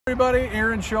Everybody,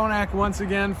 Aaron Schoenack once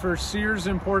again for Sears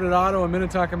Imported Auto in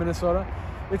Minnetonka, Minnesota.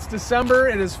 It's December.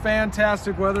 It is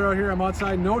fantastic weather out here. I'm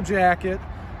outside, no jacket.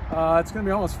 It's going to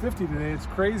be almost 50 today. It's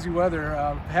crazy weather.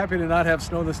 Happy to not have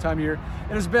snow this time of year.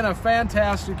 It has been a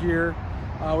fantastic year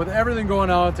with everything going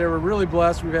on out there. We're really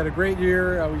blessed. We've had a great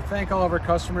year. We thank all of our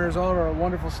customers, all of our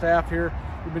wonderful staff here.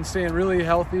 We've been staying really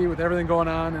healthy with everything going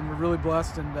on, and we're really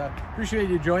blessed and appreciate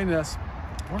you joining us.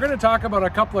 We're going to talk about a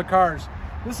couple of cars.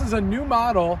 This is a new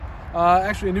model,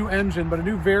 actually a new engine, but a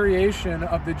new variation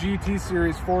of the GT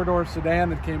Series four-door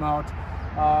sedan that came out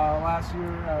last year,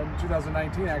 in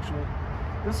 2019 actually.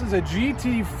 This is a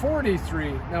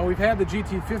GT43. Now we've had the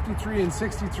GT53 and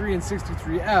 63 and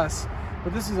 63S,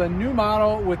 but this is a new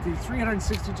model with the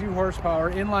 362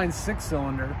 horsepower inline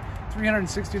six-cylinder,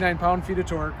 369 pound-feet of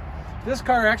torque. This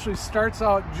car actually starts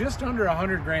out just under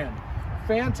 100 grand.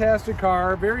 Fantastic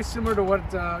car, very similar to what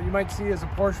you might see as a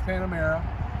Porsche Panamera,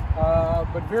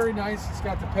 but very nice. It's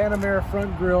got the Panamera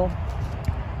front grille,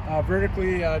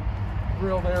 vertically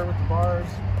grill there with the bars,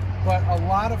 but a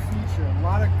lot of feature, a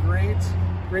lot of great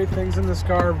things in this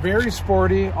car. Very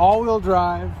sporty, all-wheel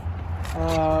drive,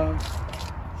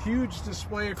 huge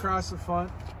display across the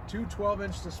front, two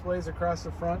 12-inch displays across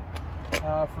the front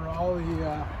for all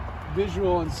the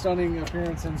visual and stunning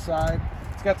appearance inside.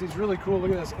 It's got these really cool, look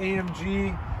at this,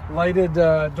 AMG lighted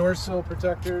door sill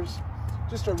protectors.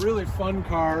 Just a really fun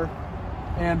car,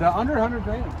 and under 100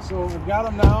 grand. So we've got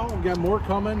them now, we've got more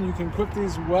coming. You can cook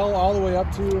these well all the way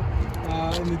up to,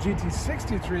 in the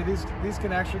GT63, these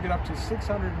can actually get up to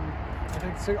 600, I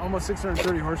think almost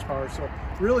 630 horsepower. So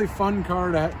really fun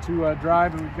car to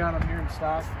drive, and we've got them here in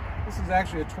stock. This is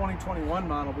actually a 2021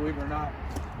 model, believe it or not.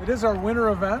 It is our winter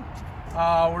event.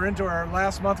 We're into our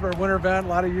last month of our winter event, a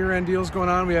lot of year-end deals going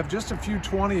on. We have just a few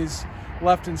 20s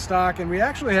left in stock, and we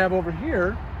actually have over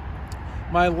here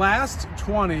my last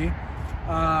 20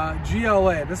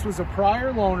 GLA. This was a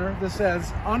prior loaner. This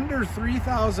has under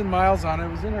 3,000 miles on it.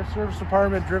 It was in our service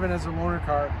department, driven as a loaner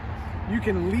car. You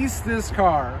can lease this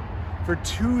car for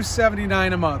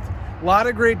 $279 a month. A lot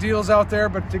of great deals out there,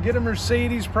 but to get a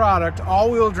Mercedes product,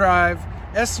 all-wheel drive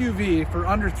SUV for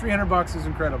under 300 bucks is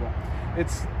incredible.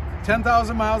 It's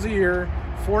 10,000 miles a year,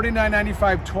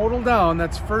 $49.95 total down.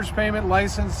 That's first payment,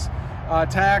 license,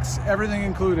 tax, everything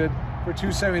included for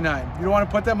 $279. You don't want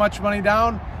to put that much money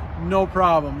down? No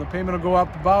problem. The payment will go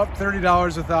up about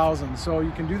 $30 a thousand. So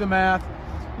you can do the math.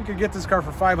 You could get this car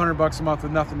for 500 bucks a month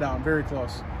with nothing down. Very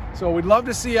close. So we'd love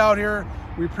to see you out here.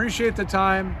 We appreciate the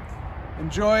time.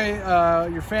 Enjoy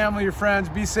your family, your friends.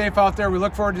 Be safe out there. We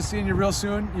look forward to seeing you real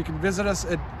soon. You can visit us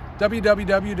at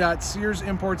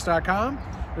www.searsimports.com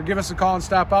or give us a call and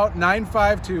stop out,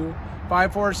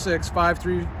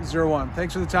 952-546-5301.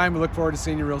 Thanks for the time. We look forward to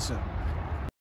seeing you real soon.